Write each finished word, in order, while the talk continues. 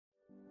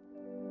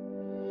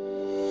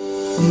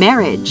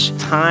Marriage.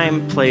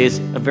 Time plays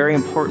a very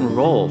important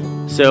role.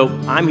 So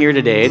I'm here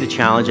today to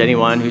challenge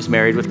anyone who's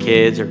married with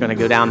kids or going to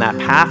go down that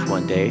path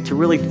one day to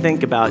really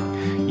think about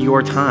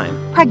your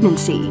time.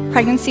 Pregnancy.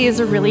 Pregnancy is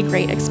a really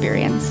great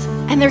experience,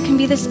 and there can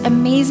be this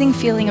amazing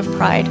feeling of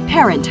pride.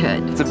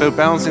 Parenthood. It's about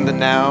balancing the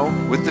now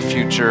with the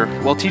future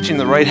while teaching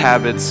the right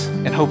habits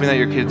and hoping that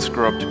your kids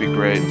grow up to be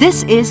great.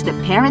 This is the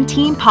Parent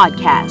Team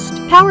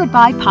Podcast, powered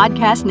by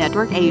Podcast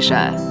Network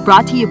Asia,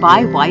 brought to you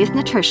by Wyeth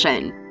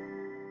Nutrition.